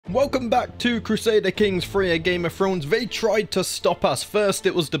Welcome back to Crusader Kings 3, a Game of Thrones. They tried to stop us. First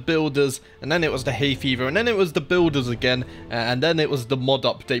it was the builders, and then it was the hay fever, and then it was the builders again, and then it was the mod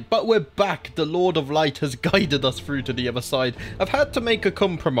update. But we're back. The Lord of Light has guided us through to the other side. I've had to make a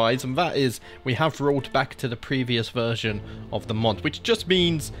compromise, and that is we have rolled back to the previous version of the mod, which just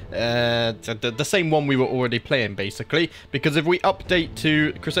means the same one we were already playing, basically. Because if we update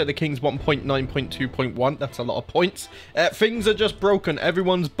to Crusader Kings 1.9.2.1, that's a lot of points. Things are just broken.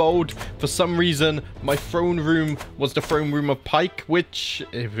 Everyone's bold. For some reason, my throne room was the throne room of Pike, which,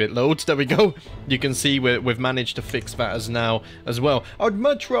 if it loads, there we go. You can see we've managed to fix that as well. I'd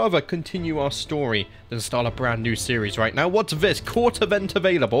much rather continue our story than start a brand new series right now. What's this? Court event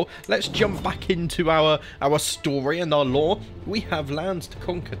available. Let's jump back into our story and our lore. We have lands to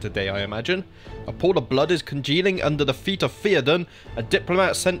conquer today, I imagine. A pool of blood is congealing under the feet of Theoden, a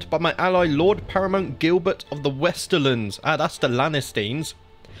diplomat sent by my ally Lord Paramount Gilbert of the Westerlands. Ah, that's the Lannistines.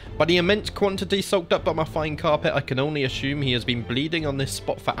 By the immense quantity soaked up by my fine carpet, I can only assume he has been bleeding on this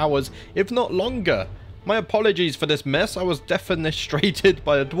spot for hours, if not longer. My apologies for this mess. I was defenestrated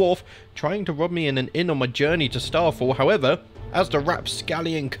by a dwarf trying to rob me in an inn on my journey to Starfall. However, as the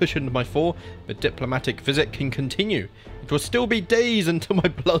rapscallion cushioned my fall, the diplomatic visit can continue. It will still be days until my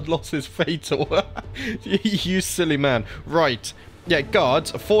blood loss is fatal. You silly man. Right. Yeah,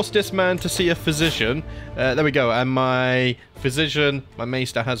 guards, force this man to see a physician. There we go. And my physician, my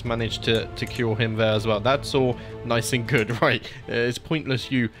maester, has managed to cure him there as well. That's all nice and good. Right. It's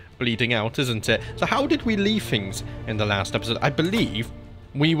pointless you bleeding out, isn't it? So how did we leave things in the last episode? I believe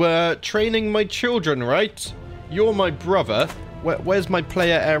we were training my children, right? You're my brother. Where's my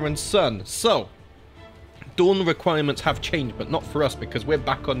player Aaron's son? So, dawn requirements have changed, but not for us because we're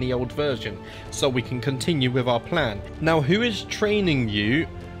back on the old version, so we can continue with our plan. Now, who is training you?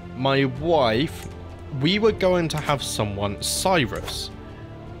 My wife. We were going to have someone. Cyrus.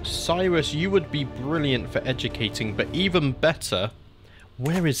 Cyrus, you would be brilliant for educating, but even better,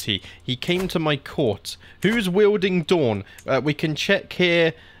 where is he? He came to my court. Who's wielding Dawn? We can check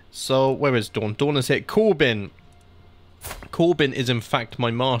here. So, where is Dawn? Dawn is here. Corbin. Corbin is in fact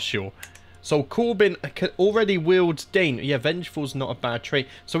my marshal. So Corbin already wields Dane. Yeah, Vengeful's not a bad trait.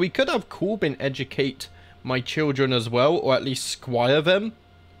 So we could have Corbin educate my children as well, or at least squire them.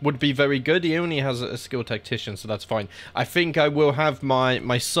 Would be very good. He only has a skilled tactician, so that's fine. I think I will have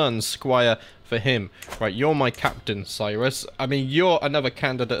my son squire for him. Right, you're my captain, Cyrus. I mean, you're another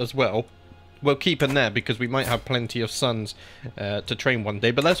candidate as well. We'll keep him there because we might have plenty of sons to train one day.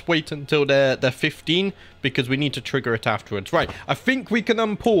 But let's wait until they're 15 because we need to trigger it afterwards. Right, I think we can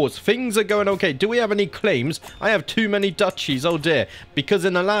unpause. Things are going okay. Do we have any claims? I have too many duchies. Oh dear. Because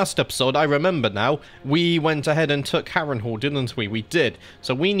in the last episode, I remember now, we went ahead and took Harrenhal, didn't we? We did.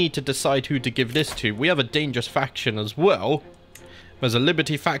 So we need to decide who to give this to. We have a dangerous faction as well. There's a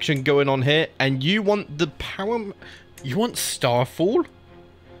Liberty faction going on here. And you want the power... You want Starfall?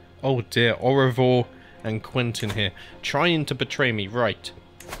 Oh dear, Orivor and Quentin here. Trying to betray me. Right.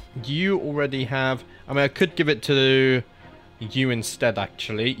 You already have... I mean, I could give it to you instead,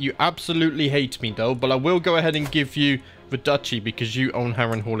 actually. You absolutely hate me, though. But I will go ahead and give you the duchy because you own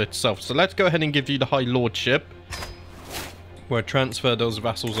Harrenhal itself. So let's go ahead and give you the High Lordship. We'll transfer those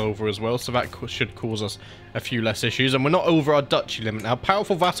vassals over as well, so that should cause us a few less issues. And we're not over our duchy limit now.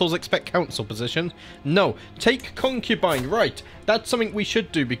 Powerful vassals expect council positions. No. Take concubine. Right. That's something we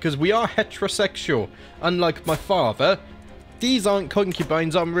should do because we are heterosexual. Unlike my father, these aren't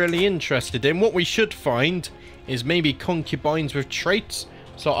concubines I'm really interested in. What we should find is maybe concubines with traits.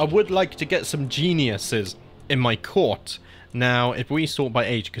 So I would like to get some geniuses in my court. Now, if we sort by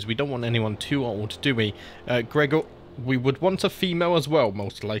age, because we don't want anyone too old, do we? Gregor... We would want a female as well,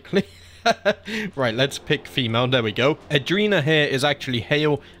 most likely. Right, let's pick female. There we go. Adrena here is actually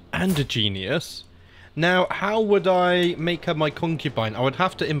Hale and a genius. Now, how would I make her my concubine? I would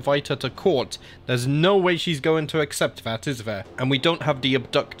have to invite her to court. There's no way she's going to accept that, is there? And we don't have the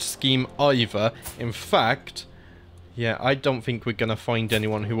abduct scheme either. In fact, yeah, I don't think we're going to find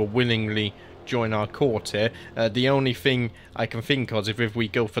anyone who will willingly join our court here. The only thing I can think of is if we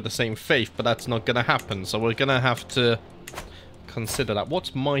go for the same faith, but that's not going to happen, so we're going to have to consider that.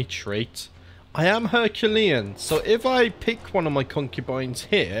 What's my trait? I am Herculean, so if I pick one of my concubines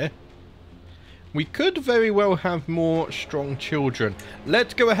here, we could very well have more strong children.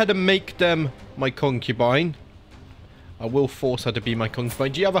 Let's go ahead and make them my concubine. I will force her to be my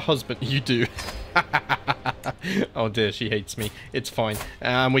concubine. Do you have a husband? You do. Oh dear, she hates me. It's fine.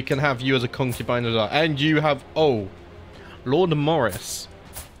 And we can have you as a concubine as well. And you have... Oh, Lord Morris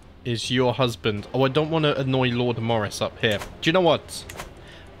is your husband. Oh, I don't want to annoy Lord Morris up here. Do you know what?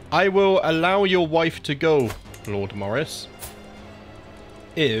 I will allow your wife to go, Lord Morris.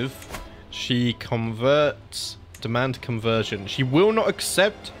 if she converts. Demand conversion. She will not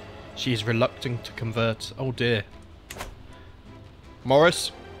accept. She is reluctant to convert. Oh dear.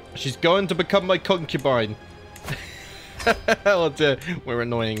 Morris, she's going to become my concubine. Oh dear. We're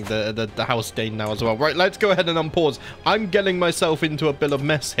annoying the House Dayne now as well. Right, let's go ahead and unpause. I'm getting myself into a bit of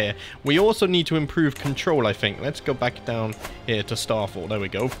mess here. We also need to improve control, I think. Let's go back down here to Starfall. There we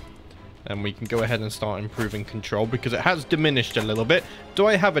go. And we can go ahead and start improving control because it has diminished a little bit. Do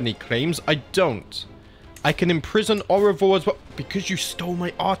I have any claims? I don't. I can imprison Orivor as well because you stole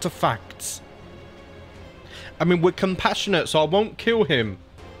my artifacts. I mean, we're compassionate, so I won't kill him.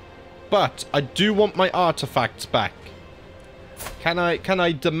 But I do want my artifacts back. Can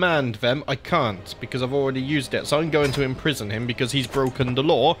I demand them? I can't because I've already used it. So I'm going to imprison him because he's broken the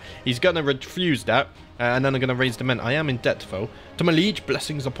law. He's going to refuse that. And then I'm going to raise the men. I am in debt, though. To my liege,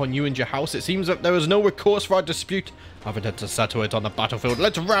 blessings upon you and your house. It seems that there is no recourse for our dispute other than to settle it on the battlefield.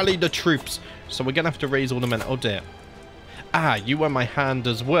 Let's rally the troops. So we're going to have to raise all the men. Oh, dear. Ah, you were my hand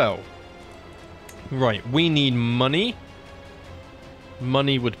as well. Right, we need money.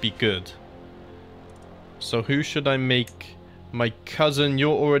 Money would be good. So who should I make my cousin?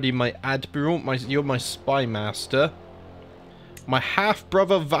 You're already my admiral. You're my spy master. My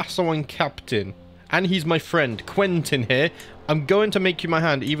half-brother, vassal, and captain. And he's my friend, Quentin here. I'm going to make you my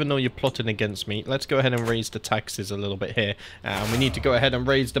hand, even though you're plotting against me. Let's go ahead and raise the taxes a little bit here. And we need to go ahead and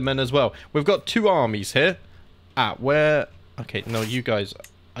raise the men as well. We've got 2 armies here. Ah, where... Okay, no, you guys.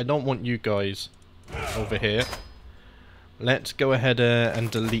 I don't want you guys over here. Let's go ahead and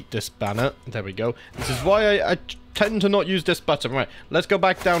delete this banner. There we go. This is why I tend to not use this button. Right, let's go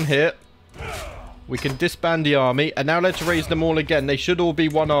back down here. We can disband the army. And now let's raise them all again. They should all be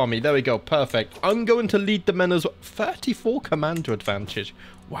one army. There we go. Perfect. I'm going to lead the men as well. 34 commander advantage.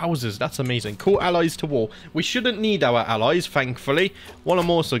 Wowzers, that's amazing. Call allies to war. We shouldn't need our allies, thankfully. What I'm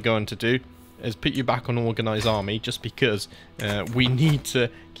also going to do is put you back on organized army just because we need to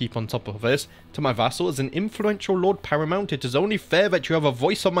keep on top of this. To my vassal, as an influential Lord Paramount, it is only fair that you have a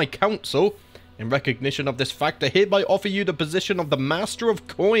voice on my council. In recognition of this fact, I hereby offer you the position of the Master of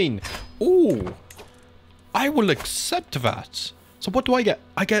Coin. Ooh. I will accept that. So what do I get?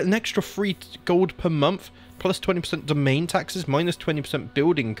 I get an extra 3 gold per month, plus 20% domain taxes, minus 20%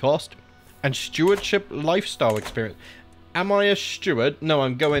 building cost, and stewardship lifestyle experience. Am I a steward? No,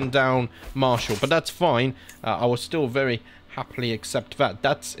 I'm going down marshal, but that's fine. I will still very happily accept that.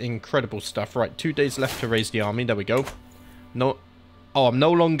 That's incredible stuff. Right, 2 days left to raise the army. There we go. No... Oh, I'm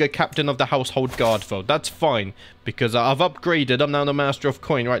no longer captain of the household guard, though. That's fine, because I've upgraded. I'm now the master of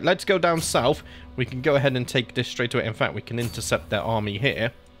coin. Right, let's go down south. We can go ahead and take this straight away. In fact, we can intercept their army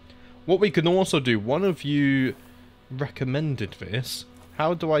here. What we can also do, one of you recommended this.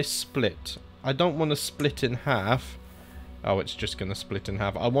 How do I split? I don't want to split in half. Oh, it's just going to split in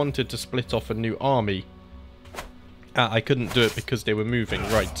half. I wanted to split off a new army. I couldn't do it because they were moving.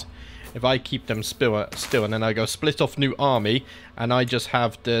 Right. If I keep them still and then I go split off new army and I just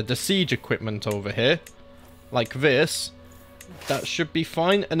have the siege equipment over here like this, that should be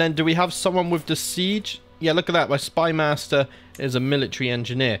fine. And then do we have someone with the siege? Yeah, look at that. My spy master is a military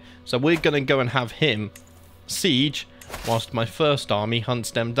engineer. So we're going to go and have him siege whilst my first army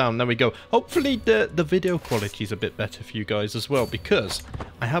hunts them down. There we go. Hopefully the video quality is a bit better for you guys as well because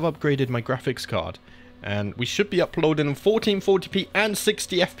I have upgraded my graphics card. And we should be uploading in 1440p and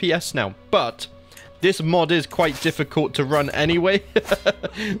 60 FPS now. But this mod is quite difficult to run anyway.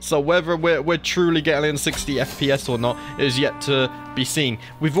 So whether we're truly getting in 60 FPS or not is yet to be seen.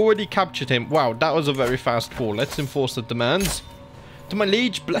 We've already captured him. Wow, that was a very fast fall. Let's enforce the demands. To my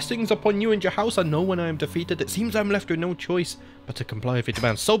liege, blessings upon you and your house. I know when I am defeated, it seems I'm left with no choice but to comply with your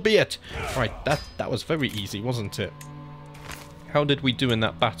demands. So be it. Right, that was very easy, wasn't it? How did we do in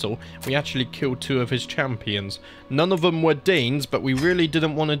that battle? We actually killed 2 of his champions. None of them were Danes, but we really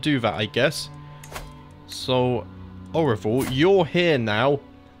didn't want to do that, I guess. So, Orivor, you're here now.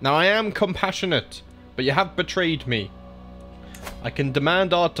 Now, I am compassionate, but you have betrayed me. I can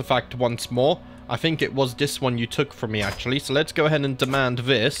demand artifact once more. I think it was this one you took from me, actually. So let's go ahead and demand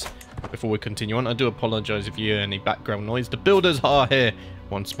this before we continue on. I do apologize if you hear any background noise. The builders are here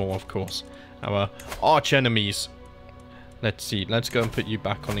once more, of course. Our arch enemies. Let's see. Let's go and put you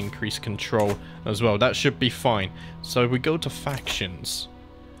back on increased control as well. That should be fine. So we go to factions.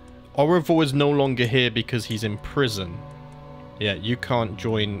 Orivor is no longer here because he's in prison. Yeah, you can't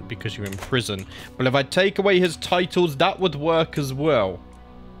join because you're in prison. But if I take away his titles, that would work as well.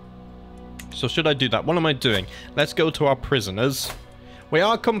 So should I do that? What am I doing? Let's go to our prisoners. We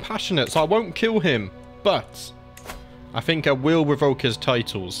are compassionate, so I won't kill him. But I think I will revoke his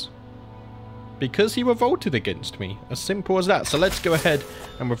titles. because he revolted against me. As simple as that. So let's go ahead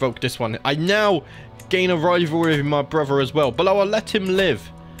and revoke this one. I now gain a rivalry with my brother as well, but I will let him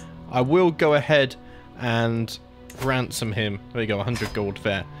live. I will go ahead and ransom him. There we go, 100 gold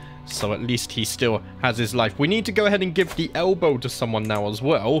there. So at least he still has his life. We need to go ahead and give the elbow to someone now as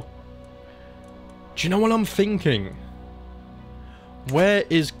well. Do you know what I'm thinking? Where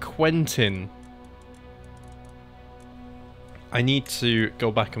is Quentin? I need to go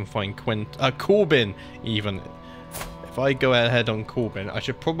back and find Corbin, even. If I go ahead on Corbin, I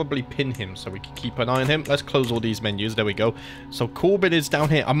should probably pin him so we can keep an eye on him. Let's close all these menus. There we go. So Corbin is down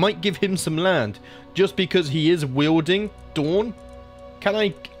here. I might give him some land just because he is wielding Dawn. Can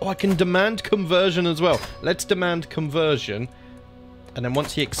I... Oh, I can demand conversion as well. Let's demand conversion. And then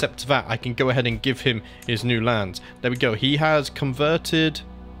once he accepts that, I can go ahead and give him his new lands. There we go. He has converted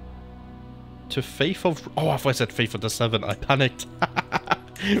to Faith of... Oh, I thought I said Faith of the Seven. I panicked.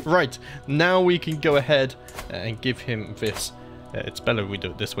 Right. Now we can go ahead and give him this. It's better we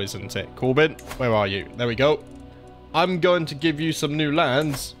do it this way, isn't it? Corbin, where are you? There we go. I'm going to give you some new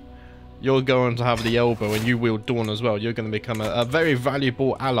lands. You're going to have the elbow and you wield Dawn as well. You're going to become a very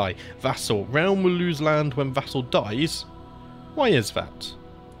valuable ally. Vassal. Realm will lose land when vassal dies. Why is that?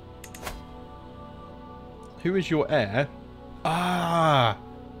 Who is your heir? Ah!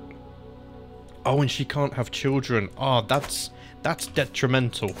 Oh, and she can't have children. Ah, that's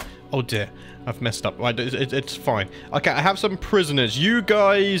detrimental. Oh dear, I've messed up. Right, it's fine. Okay, I have some prisoners. You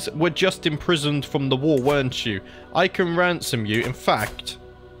guys were just imprisoned from the war, weren't you? I can ransom you. In fact,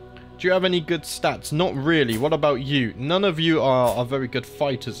 do you have any good stats? Not really. What about you? None of you are very good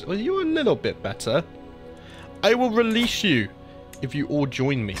fighters. Well, you're a little bit better. I will release you if you all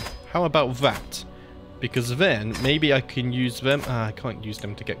join me. How about that? Because then, maybe I can use them. Ah, I can't use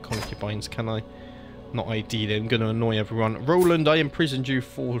them to get concubines, can I? Not ideally. I'm going to annoy everyone. Roland, I imprisoned you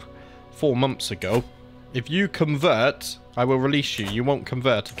 4 months ago. If you convert, I will release you. You won't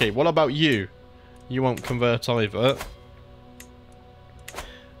convert. Okay, what about you? You won't convert either.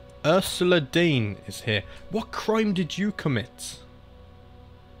 Ursula Dayne is here. What crime did you commit?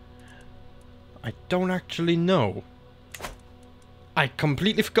 I don't actually know. I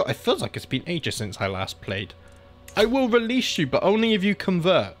completely forgot. It feels like it's been ages since I last played. I will release you, but only if you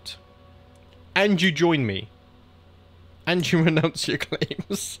convert. And you join me. And you renounce your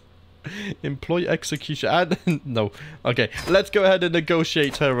claims. Employ execution. And no. Okay, let's go ahead and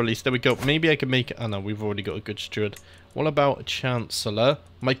negotiate her release. There we go. Maybe I can make it. Oh no, we've already got a good steward. What about Chancellor?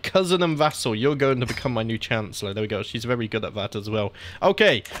 My cousin and vassal. You're going to become my new Chancellor. There we go. She's very good at that as well.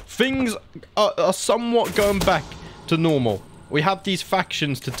 Okay, things are somewhat going back to normal. We have these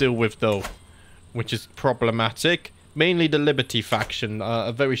factions to deal with, though, which is problematic. Mainly the Liberty faction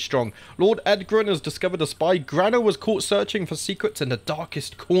are very strong. Lord Edgren has discovered a spy. Grano was caught searching for secrets in the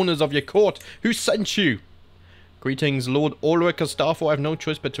darkest corners of your court. Who sent you? Greetings, Lord Ulrich of Starfall. I have no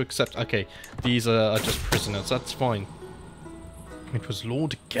choice but to accept. Okay, these are just prisoners. That's fine. It was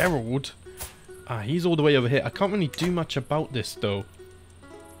Lord Gerald. Ah, he's all the way over here. I can't really do much about this, though.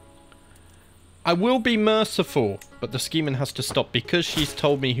 I will be merciful, but the scheming has to stop because she's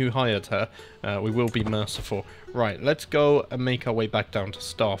told me who hired her. We will be merciful. Right, let's go and make our way back down to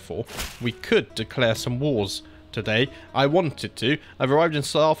Starfall. We could declare some wars today. I wanted to. I've arrived in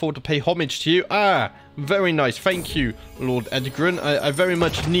Starfall to pay homage to you. Ah, very nice. Thank you, Lord Edgren. I very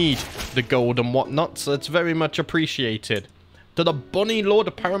much need the gold and whatnot, so it's very much appreciated. To the bonny Lord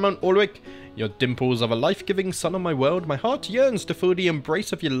of Paramount Ulrich, your dimples of a life-giving son of my world, my heart yearns to feel the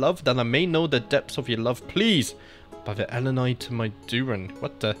embrace of your love, that I may know the depths of your love. Please, by the Elenai to my Duran.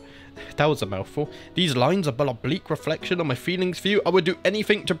 What the... That was a mouthful. These lines are but a bleak reflection of my feelings for you. I would do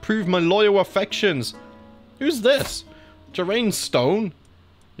anything to prove my loyal affections. Who's this? Geraint Stone?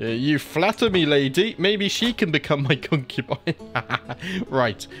 You flatter me, lady. Maybe she can become my concubine.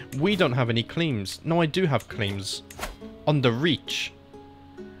 Right. We don't have any claims. No, I do have claims. On the Reach.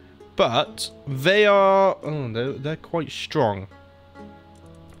 But they are... Oh, they're quite strong.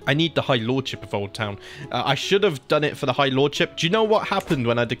 I need the High Lordship of Old Town. I should have done it for the High Lordship. Do you know what happened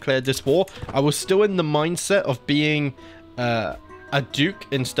when I declared this war? I was still in the mindset of being a duke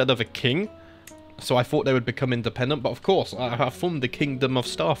instead of a king. So I thought they would become independent. But of course, I formed the Kingdom of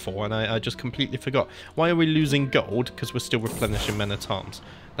Starfall and I just completely forgot. Why are we losing gold? Because we're still replenishing men-at-arms.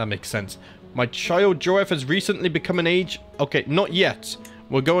 That makes sense. My child Joef has recently become an age... Okay, not yet.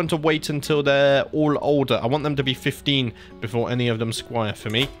 We're going to wait until they're all older. I want them to be 15 before any of them squire for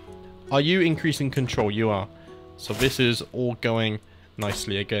me. Are you increasing control? You are. So this is all going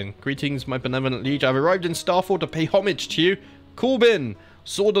nicely again. Greetings, my benevolent liege. I've arrived in Starfall to pay homage to you. Corbin,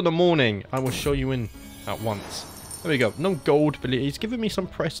 sword of the morning. I will show you in at once. There we go. No gold, but he's giving me some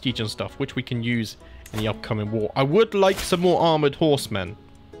prestige and stuff, which we can use in the upcoming war. I would like some more armoured horsemen,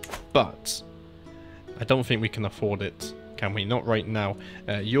 but I don't think we can afford it. Can we? Not right now.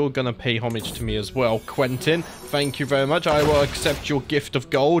 You're going to pay homage to me as well, Quentin. Thank you very much. I will accept your gift of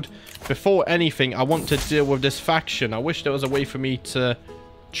gold. Before anything, I want to deal with this faction. I wish there was a way for me to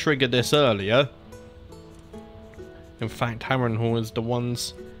trigger this earlier. In fact, Harrenhal is the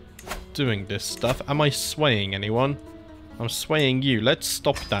ones doing this stuff. Am I swaying anyone? I'm swaying you. Let's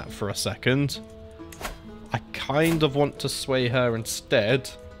stop that for a second. I kind of want to sway her instead.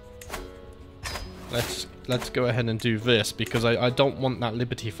 Let's go ahead and do this, because I don't want that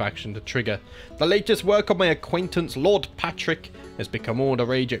Liberty faction to trigger. The latest work of my acquaintance, Lord Patrick, has become all the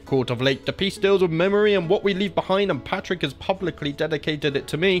rage at court of late. The piece deals with memory and what we leave behind, and Patrick has publicly dedicated it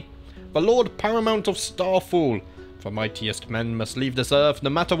to me. The Lord Paramount of Starfall, for mightiest men must leave this earth, no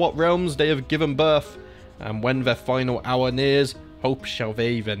matter what realms they have given birth. And when their final hour nears, hope shall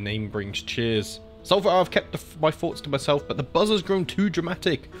they their name brings cheers. So far I've kept my thoughts to myself, but the buzz has grown too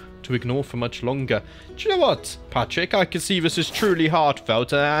dramatic to ignore for much longer. Do you know what, Patrick? I can see this is truly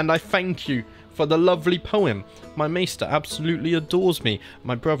heartfelt, and I thank you for the lovely poem. My maester absolutely adores me.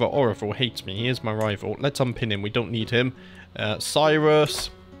 My brother Orville hates me. He is my rival. Let's unpin him. We don't need him. Cyrus,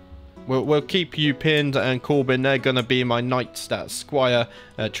 we'll keep you pinned, and Corbin, they're going to be my knights that squire,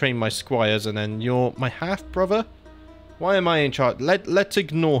 train my squires, and then you're my half-brother? Why am I in charge? Let's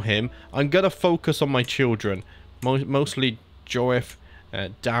ignore him. I'm going to focus on my children. Mostly Joeth,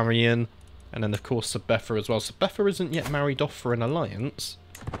 Darian, and then of course Sabetha as well. Sabetha isn't yet married off for an alliance.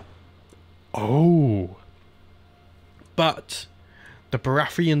 Oh. But the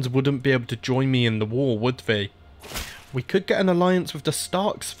Baratheons wouldn't be able to join me in the war, would they? We could get an alliance with the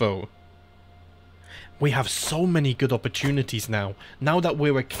Starks though. We have so many good opportunities now. Now that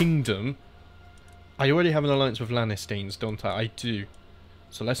we're a kingdom. I already have an alliance with Lannistans, don't I? I do.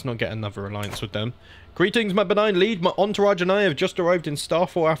 So let's not get another alliance with them. Greetings, my benign lead. My entourage and I have just arrived in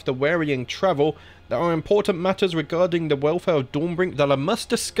Starfall after wearying travel. There are important matters regarding the welfare of Dornbrink that I must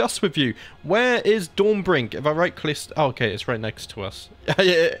discuss with you. Where is Dornbrink? If I right click... Oh, okay, it's right next to us.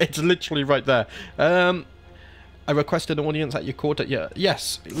 It's literally right there. I requested an audience at your court at...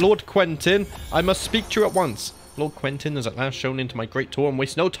 Yes, Lord Quentin, I must speak to you at once. Lord Quentin has at last shown into my great tour and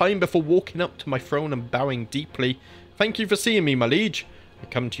waste no time before walking up to my throne and bowing deeply. Thank you for seeing me, my liege. I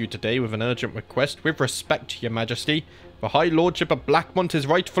come to you today with an urgent request, with respect, your majesty. The High Lordship of Blackmont is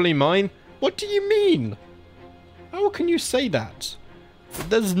rightfully mine. What do you mean? How can you say that?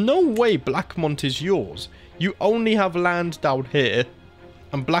 There's no way Blackmont is yours. You only have land down here,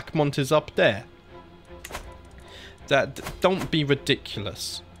 and Blackmont is up there. Don't be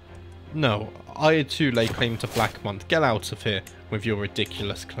ridiculous. No, I too lay claim to Blackmont. Get out of here with your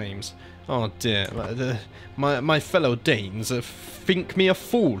ridiculous claims. Oh dear, my fellow Danes think me a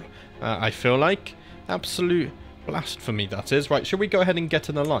fool, I feel like. Absolute blasphemy, that is. Right, should we go ahead and get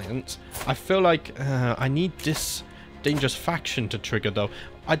an alliance? I feel like I need this dangerous faction to trigger, though.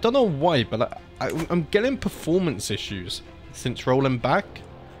 I don't know why, but I'm getting performance issues since rolling back.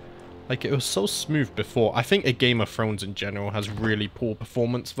 Like, it was so smooth before. I think A Game of Thrones in general has really poor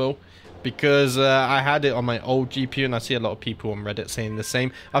performance, though. Because I had it on my old GPU, and I see a lot of people on Reddit saying the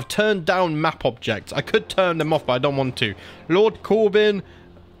same. I've turned down map objects. I could turn them off, but I don't want to. Lord Corbin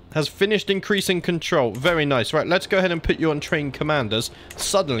has finished increasing control. Very nice. Right, let's go ahead and put you on trained commanders.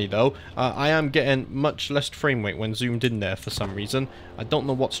 Suddenly, though, I am getting much less frame rate when zoomed in there for some reason. I don't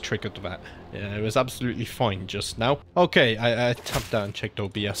know what's triggered that. It was absolutely fine just now. Okay, I tapped out and checked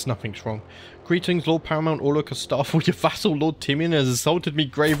OBS. Nothing's wrong. Greetings, Lord Paramount Orlok of Starfall. Your vassal, Lord Timian, has assaulted me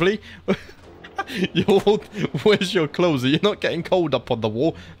gravely. Where's your closer? You're not getting cold up on the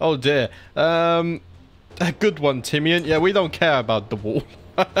wall. Oh, dear. A good one, Timian. Yeah, we don't care about the wall.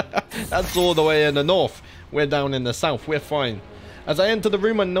 That's all the way in the north. We're down in the south. We're fine. As I enter the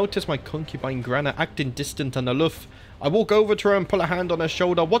room, I notice my concubine Grana acting distant and aloof. I walk over to her and pull a hand on her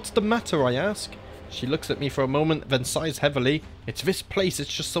shoulder. What's the matter, I ask. She looks at me for a moment, then sighs heavily. It's this place,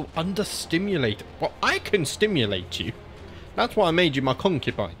 it's just so understimulated. Well, I can stimulate you. That's why I made you my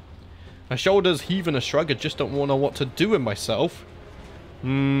concubine. Her shoulders heave in a shrug. I just don't know what to do with myself.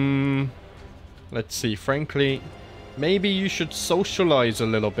 Let's see, frankly, maybe you should socialize a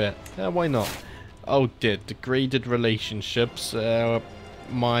little bit. Yeah, why not? Oh dear, degraded relationships.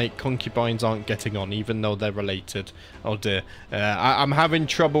 My concubines aren't getting on, even though they're related. Oh dear. I'm having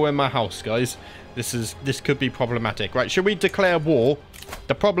trouble in my house, guys. This could be problematic. Right, should we declare war?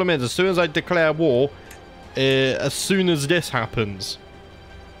 The problem is, as soon as I declare war, as soon as this happens,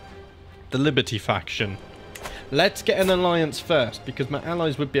 the Liberty faction. Let's get an alliance first, because my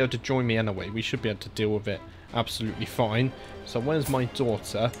allies would be able to join me anyway. We should be able to deal with it absolutely fine. So where's my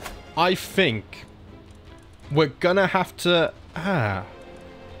daughter? I think we're gonna have to...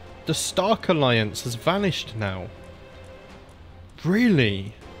 the Stark Alliance has vanished now.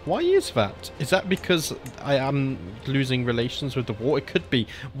 Really? Why is that? Is that because I am losing relations with the war? It could be.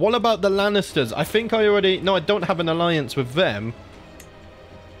 What about the Lannisters? I think I already... No, I don't have an alliance with them.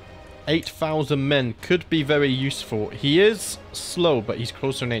 8,000 men could be very useful. He is slow, but he's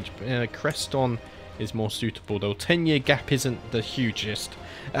closer in age. Creston is more suitable, though. 10-year gap isn't the hugest.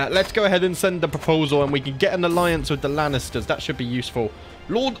 Let's go ahead and send the proposal, and we can get an alliance with the Lannisters. That should be useful.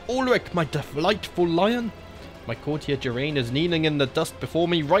 Lord Ulrich, my delightful lion. My courtier Geraint is kneeling in the dust before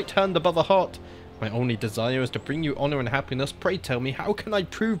me, right hand above a heart. My only desire is to bring you honor and happiness. Pray tell me, how can I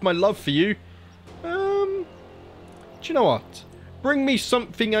prove my love for you? Do you know what? Bring me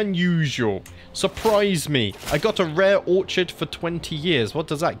something unusual. Surprise me. I got a rare orchard for 20 years. What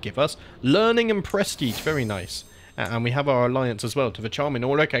does that give us? Learning and prestige. Very nice. And we have our alliance as well. To the charming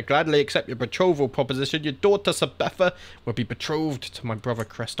Ulrich, I gladly accept your betrothal proposition. Your daughter Sabetha will be betrothed to my brother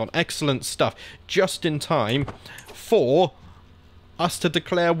Creston. Excellent stuff. Just in time for us to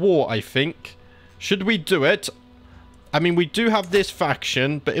declare war, I think. Should we do it? I mean, we do have this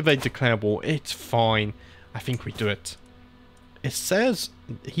faction, but if they declare war, it's fine. I think we do it. It says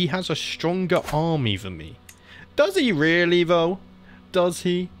he has a stronger army than me. Does he really, though? Does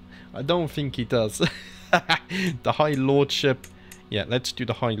he? I don't think he does. The High Lordship. Yeah, let's do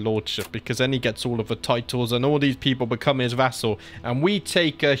the High Lordship, because then he gets all of the titles and all these people become his vassal. And we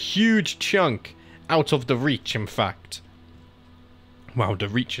take a huge chunk out of the Reach, in fact. Wow, the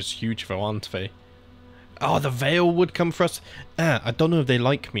Reach is huge though, aren't they? Oh, the Vale would come for us. I don't know if they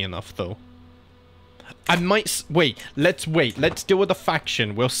like me enough, though. I might... Wait. Let's deal with the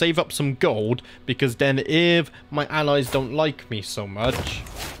faction. We'll save up some gold, because then if my allies don't like me so much...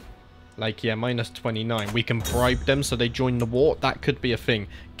 Like, yeah, minus 29. We can bribe them so they join the war. That could be a thing.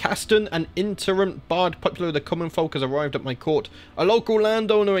 Caston, an interim bard popular with the common folk, has arrived at my court. A local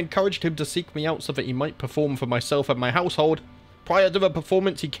landowner encouraged him to seek me out so that he might perform for myself and my household. Prior to the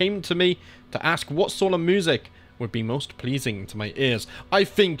performance, he came to me to ask what sort of music would be most pleasing to my ears. I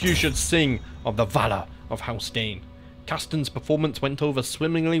think you should sing of the valor of House Dayne. Caston's performance went over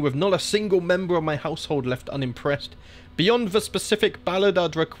swimmingly, with not a single member of my household left unimpressed. Beyond the specific ballad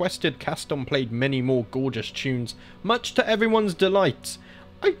I'd requested, Caston played many more gorgeous tunes, much to everyone's delight.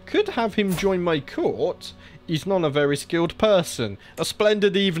 I could have him join my court. He's not a very skilled person. A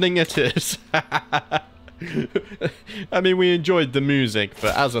splendid evening it is. I mean, we enjoyed the music,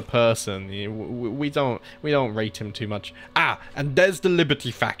 but as a person, we don't rate him too much. And there's the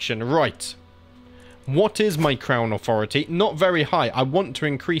Liberty faction, right? What is my crown authority? Not very high. I want to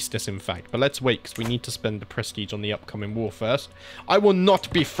increase this, in fact. But let's wait, because we need to spend the prestige on the upcoming war first. I will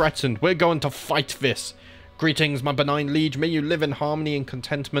not be threatened. We're going to fight this. Greetings, my benign liege. May you live in harmony and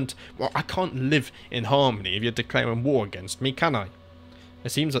contentment. Well, I can't live in harmony if you're declaring war against me, can I? It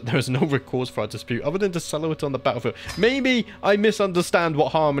seems that there is no recourse for our dispute other than to settle it on the battlefield. Maybe I misunderstand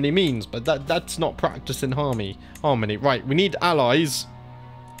what harmony means, but that's not practicing harmony. Right, we need allies.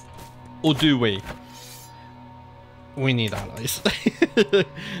 Or do we? We need allies.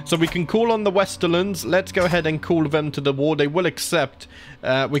 So we can call on the Westerlands. Let's go ahead and call them to the war. They will accept.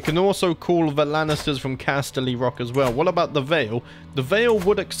 We can also call the Lannisters from Casterly Rock as well. What about the Vale? The Vale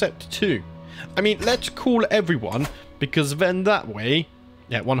would accept too. I mean, let's call everyone, because then that way...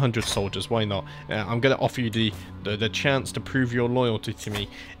 Yeah, 100 soldiers, why not? I'm going to offer you the chance to prove your loyalty to me.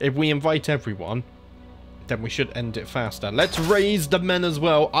 If we invite everyone, then we should end it faster. Let's raise the men as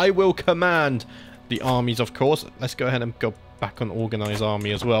well. I will command the armies, of course. Let's go ahead and go back on organized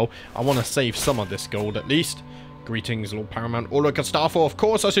army as well. I want to save some of this gold at least. Greetings, Lord Paramount Ulrich Astafel. Of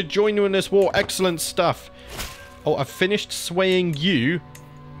course, I should join you in this war. Excellent stuff. Oh, I've finished swaying you.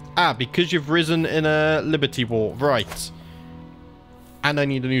 Because you've risen in a Liberty War. Right. And I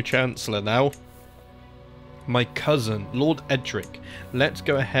need a new Chancellor now. My cousin, Lord Edric. Let's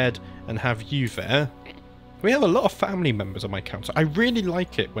go ahead and have you there. We have a lot of family members on my council. I really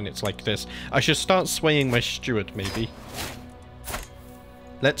like it when it's like this. I should start swaying my steward, maybe.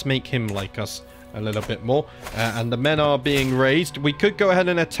 Let's make him like us a little bit more. And the men are being raised. We could go ahead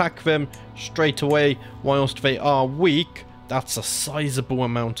and attack them straight away whilst they are weak. That's a sizable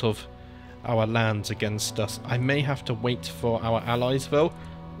amount of our lands against us. I may have to wait for our allies, though.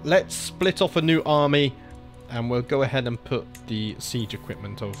 Let's split off a new army. And we'll go ahead and put the siege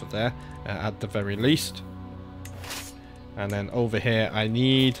equipment over there at the very least. And then over here, I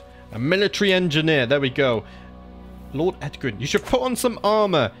need a military engineer. There we go. Lord Edgren, you should put on some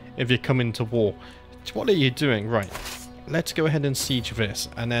armor if you come into war. What are you doing? Right. Let's go ahead and siege this.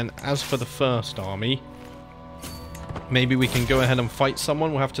 And then as for the first army, Maybe we can go ahead and fight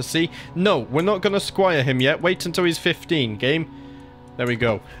someone. We'll have to see. No, we're not going to squire him yet. Wait until he's 15, game. There we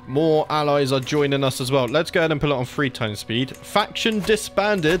go. More allies are joining us as well. Let's go ahead and put it on 3 times speed. Faction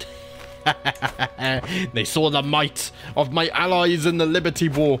disbanded. They saw the might of my allies in the Liberty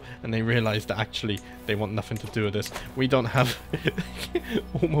War, and they realized that actually they want nothing to do with this. We don't have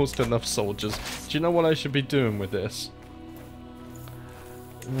almost enough soldiers. Do you know what I should be doing with this?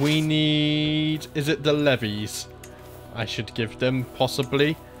 We need... Is it the levies? I should give them,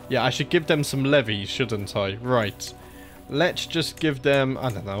 possibly. Yeah, I should give them some levies, shouldn't I? Right. Let's just give them, I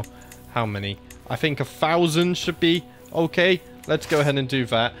don't know, how many? I think 1,000 should be okay. Let's go ahead and do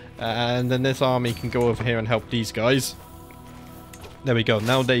that. And then this army can go over here and help these guys. There we go.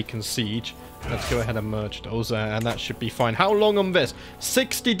 Now they can siege. Let's go ahead and merge those, and that should be fine. How long on this?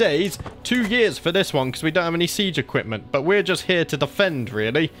 60 days, 2 years for this one, because we don't have any siege equipment. But we're just here to defend,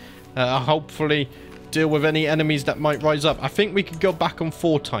 really. Hopefully deal with any enemies that might rise up. I think we could go back on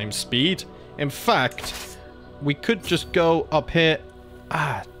 4 times speed. In fact, we could just go up here.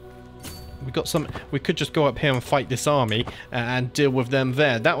 We could just go up here and fight this army and deal with them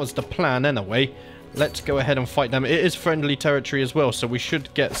there. That was the plan anyway. Let's go ahead and fight them. It is friendly territory as well, so we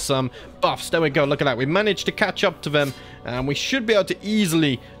should get some buffs. There we go. Look at that. We managed to catch up to them, and we should be able to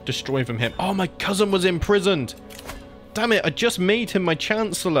easily destroy them here. Oh, my cousin was imprisoned. Damn it. I just made him my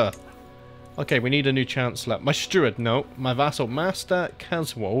chancellor. Okay, we need a new chancellor. My steward, no. My vassal, Master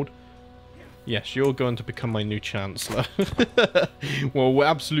Caswold. Yes, you're going to become my new chancellor. Well, we're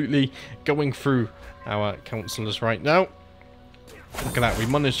absolutely going through our councillors right now. Look at that, we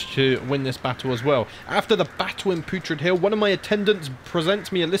managed to win this battle as well. After the battle in Putrid Hill, one of my attendants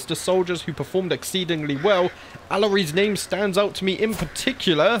presents me a list of soldiers who performed exceedingly well. Alary's name stands out to me in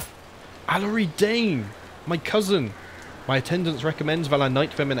particular. Alary Dayne, my cousin. My attendants recommends that I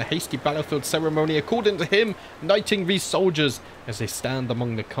knight them in a hasty battlefield ceremony. According to him, knighting these soldiers as they stand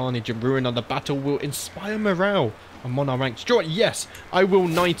among the carnage and ruin of the battle will inspire morale among our ranks. Sure, yes, I will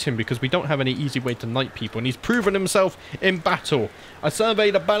knight him because we don't have any easy way to knight people, and he's proven himself in battle. I survey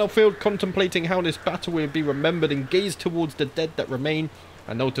the battlefield, contemplating how this battle will be remembered, and gaze towards the dead that remain.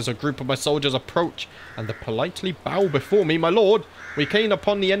 I notice a group of my soldiers approach, and they politely bow before me. My lord, we came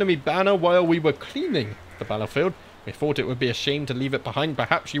upon the enemy banner while we were cleaning the battlefield. We thought it would be a shame to leave it behind.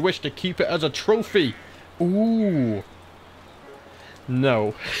 Perhaps you wish to keep it as a trophy. Ooh.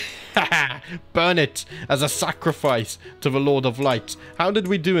 No. Burn it as a sacrifice to the Lord of Light. How did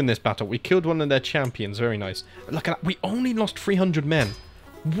we do in this battle? We killed one of their champions. Very nice. Look at that. We only lost 300 men.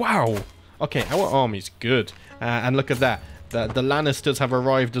 Wow. Okay, our army's good. And look at that. The Lannisters have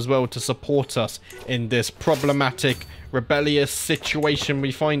arrived as well to support us in this problematic, rebellious situation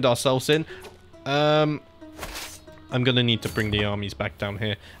we find ourselves in. I'm going to need to bring the armies back down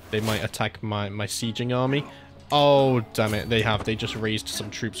here. They might attack my sieging army. Oh, damn it. They have. They just raised some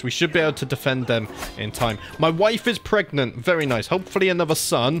troops. We should be able to defend them in time. My wife is pregnant. Very nice. Hopefully another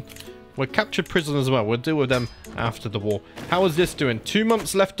son. We're captured prisoners as well. We'll deal with them after the war. How is this doing? 2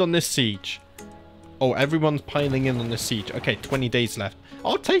 months left on this siege. Oh, everyone's piling in on this siege. Okay, 20 days left.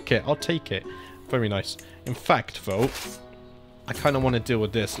 I'll take it. I'll take it. Very nice. In fact, though, I kind of want to deal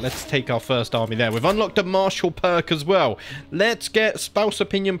with this. Let's take our first army there. We've unlocked a martial perk as well. Let's get spouse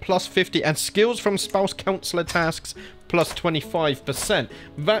opinion plus 50 and skills from spouse counselor tasks plus 25%.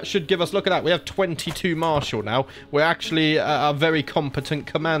 That should give us, look at that, we have 22 martial now. We're actually a very competent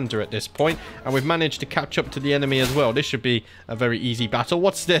commander at this point, and we've managed to catch up to the enemy as well. This should be a very easy battle.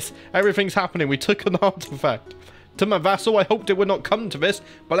 What's this? Everything's happening. We took an artifact. To my vassal, I hoped it would not come to this,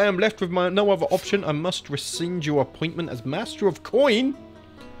 but I am left with no other option. I must rescind your appointment as Master of Coin.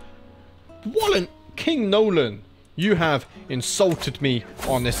 Wallen, King Nolan, you have insulted me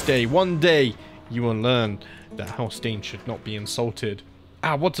on this day. One day, you will learn that House Dayne should not be insulted.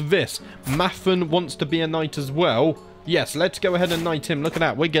 Ah, what's this? Maffin wants to be a knight as well. Yes, let's go ahead and knight him. Look at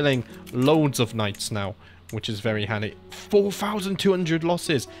that. We're getting loads of knights now, which is very handy. 4,200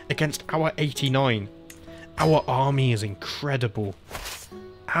 losses against our 89. Our army is incredible.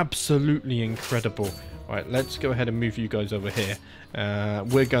 Absolutely incredible. Right, let's go ahead and move you guys over here.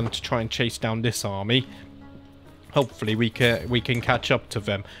 We're going to try and chase down this army. Hopefully we can catch up to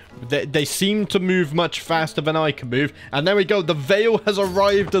them. They seem to move much faster than I can move. And there we go. The Veil has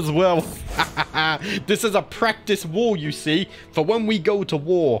arrived as well. This is a practice war, you see, for when we go to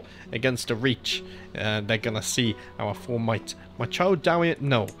war against a Reach. They're going to see our full might. My child Dowie,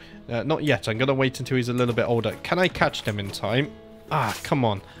 no. Not yet. I'm going to wait until he's a little bit older. Can I catch them in time? Ah, come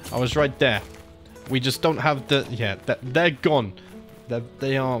on. I was right there. We just don't have the... Yeah, they're gone.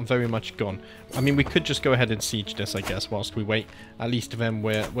 They are very much gone. I mean, we could just go ahead and siege this, I guess, whilst we wait. At least then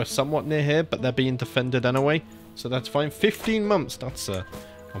we're somewhat near here, but they're being defended anyway. So that's fine. 15 months, that's a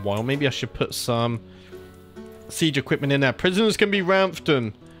while. Maybe I should put some siege equipment in there. Prisoners can be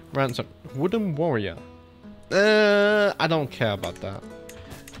ransomed. Wooden warrior. I don't care about that.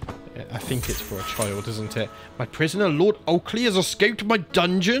 I think it's for a child, isn't it? My prisoner, Lord Oakley, has escaped my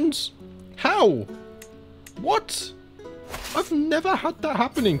dungeons? How? What? I've never had that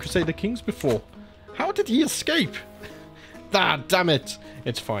happen in Crusader Kings before. How did he escape? Ah, damn it.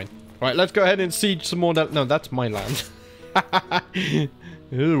 It's fine. Right, let's go ahead and siege some more. No, that's my land.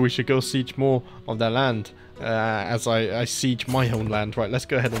 Ooh, we should go siege more of their land. As I siege my own land. Right, let's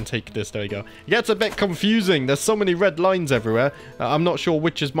go ahead and take this. There we go. It gets a bit confusing. There's so many red lines everywhere. I'm not sure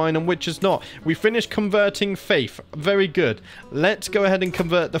which is mine and which is not. We finished converting faith. Very good. Let's go ahead and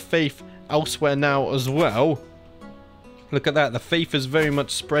convert the faith elsewhere now as well. Look at that. The faith is very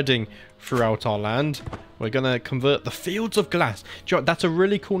much spreading throughout our land. We're going to convert the Fields of Glass. Do you know what? That's a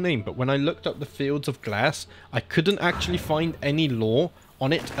really cool name. But when I looked up the Fields of Glass, I couldn't actually find any lore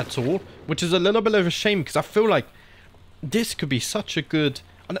on it at all, which is a little bit of a shame because I feel like this could be such a good...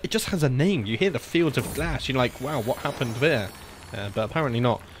 It just has a name. You hear the Fields of Glass, you're like, wow, what happened there? But apparently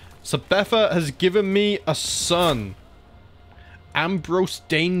not. So Betha has given me a son, Ambrose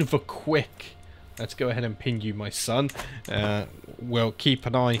Dane the Quick. Let's go ahead and pin you, my son. We'll keep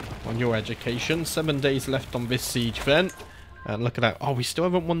an eye on your education. 7 days left on this siege then. And look at that. Oh, we still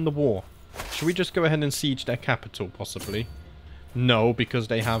haven't won the war. Should we just go ahead and siege their capital, possibly? No, because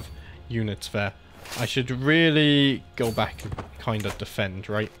they have units there. I should really go back and kind of defend,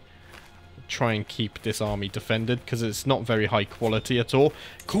 right? Try and keep this army defended, because it's not very high quality at all.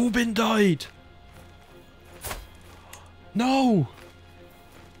 Corbin died! No!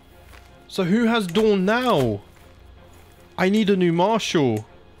 So who has Dawn now? I need a new marshal.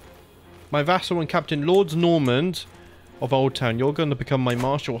 My vassal and captain, Lord Normand of Old Town. You're going to become my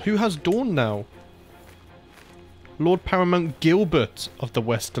marshal. Who has Dawn now? Lord Paramount Gilbert of the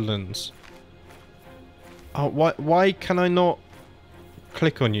Westerlands. Oh, why can I not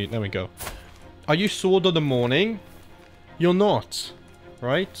click on you? There we go. Are you Sword of the Morning? You're not,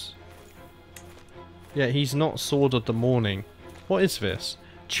 right? Yeah, he's not Sword of the Morning. What is this?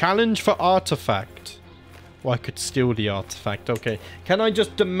 Challenge for artifact. Well, I could steal the artifact. Okay. Can I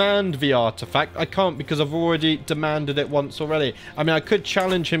just demand the artifact? I can't because I've already demanded it once already. I mean, I could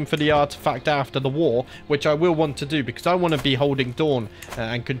challenge him for the artifact after the war, which I will want to do because I want to be holding Dawn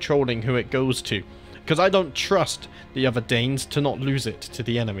and controlling who it goes to. Because I don't trust the other Danes to not lose it to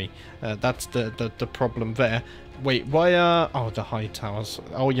the enemy. That's the problem there. Wait, why are... Oh, the high towers.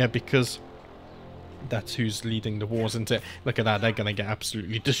 Oh, yeah, because... That's who's leading the wars, isn't it? Look at that. They're going to get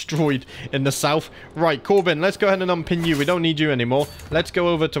absolutely destroyed in the south. Right, Corbin, let's go ahead and unpin you. We don't need you anymore. Let's go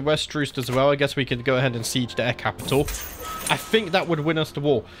over to Westroost as well. I guess we can go ahead and siege their capital. I think that would win us the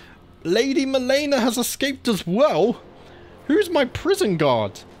war. Lady Malena has escaped as well. Who's my prison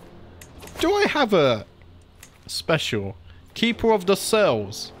guard? Do I have a special? Keeper of the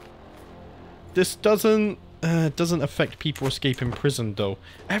cells. This doesn't affect people escaping prison, though.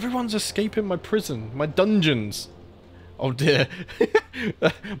 Everyone's escaping my prison. My dungeons. Oh, dear.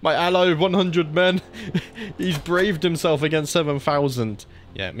 My ally, 100 men. He's braved himself against 7,000.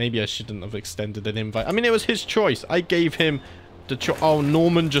 Yeah, maybe I shouldn't have extended an invite. I mean, it was his choice. I gave him the choice. Oh,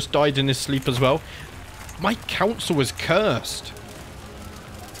 Norman just died in his sleep as well. My council is cursed.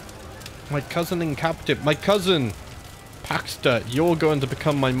 My cousin in captive. My cousin. Paxter, you're going to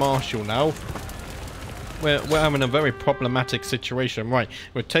become my marshal now. We're having a very problematic situation. Right,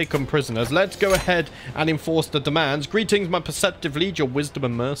 we'll take on prisoners. Let's go ahead and enforce the demands. Greetings, my perceptive lead. Your wisdom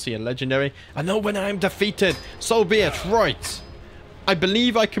and mercy are legendary. I know when I am defeated. So be it. Right. I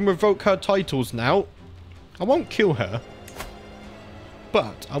believe I can revoke her titles now. I won't kill her.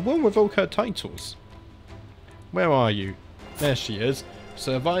 But I will revoke her titles. Where are you? There she is.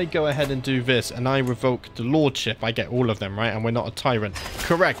 So if I go ahead and do this and I revoke the lordship, I get all of them, right? And we're not a tyrant.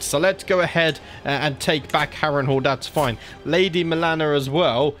 Correct. So let's go ahead and take back Harrenhal. That's fine. Lady Milana as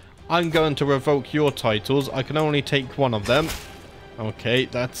well. I'm going to revoke your titles. I can only take one of them. Okay,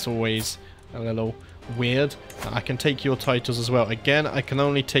 that's always a little weird. I can take your titles as well. Again, I can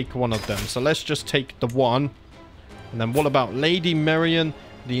only take one of them. So let's just take the one. And then what about Lady Marion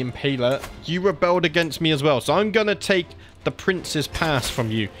the Impaler? You rebelled against me as well. So I'm going to take the Prince's Pass from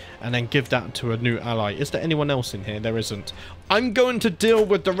you and then give that to a new ally. Is there anyone else in here? There isn't. I'm going to deal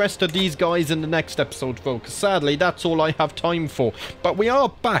with the rest of these guys in the next episode, folks. Sadly, that's all I have time for. But we are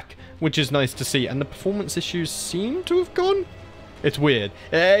back, which is nice to see. And the performance issues seem to have gone. It's weird.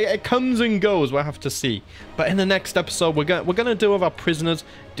 It comes and goes, we'll have to see. But in the next episode, we're gonna deal with our prisoners,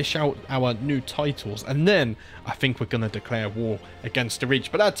 dish out our new titles, and then I think we're gonna declare war against the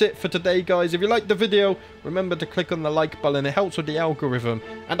Reach. But that's it for today, guys. If you liked the video, remember to click on the like button. It helps with the algorithm,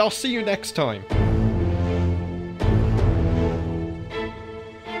 and I'll see you next time.